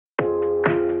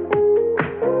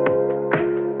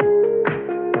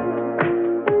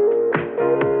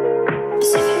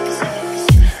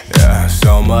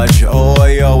much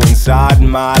oil inside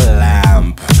my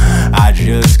lamp, I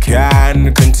just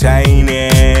can't contain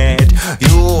it.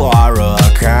 You are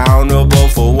accountable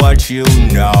for what you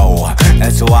know,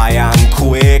 that's why I'm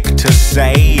quick to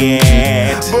say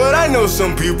it. But I know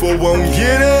some people won't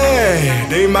get it,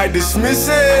 they might dismiss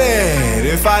it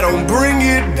if I don't bring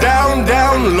it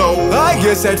down low. I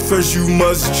guess at first you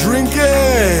must drink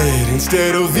it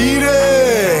instead of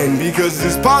eating, because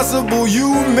it's possible you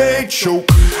may choke.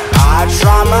 I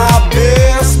try my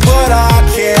best, but I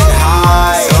can't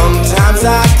hide. Sometimes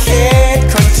I can't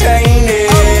contain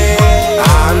it.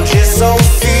 I'm just so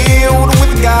filled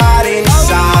with God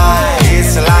inside,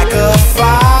 it's like a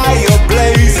fire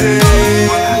blazing.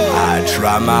 I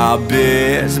try my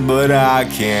best, but I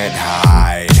can't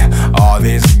hide all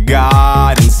this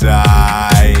God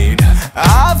inside.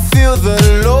 I feel the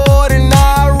Lord and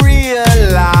I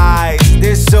realize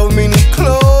there's so many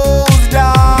closed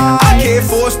eyes. I can't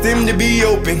force them to be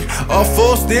open or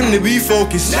force them to be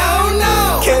focused.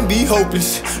 No, can't be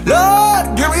hopeless.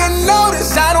 Lord, give me a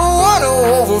notice. I don't want to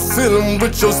overfill them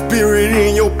with your spirit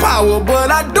and your power, but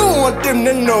I do want them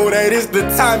to know that it's the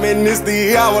time and it's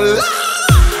the hour.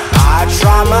 I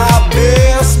try my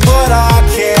best, but I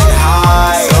can't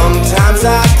hide. Sometimes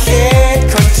I can't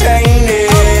contain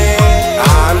it.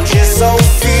 I'm just so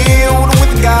filled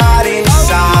with God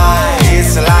inside,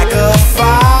 it's like a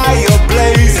fire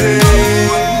blazing.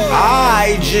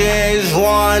 I just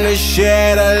wanna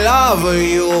share the love of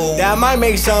you. That might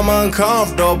make some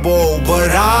uncomfortable, but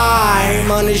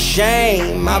I'm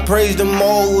unashamed. I praise the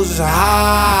Most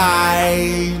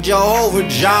High, Jehovah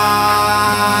Jireh.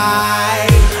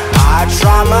 I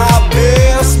try my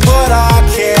best, but I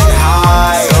can't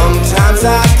hide. Sometimes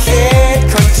I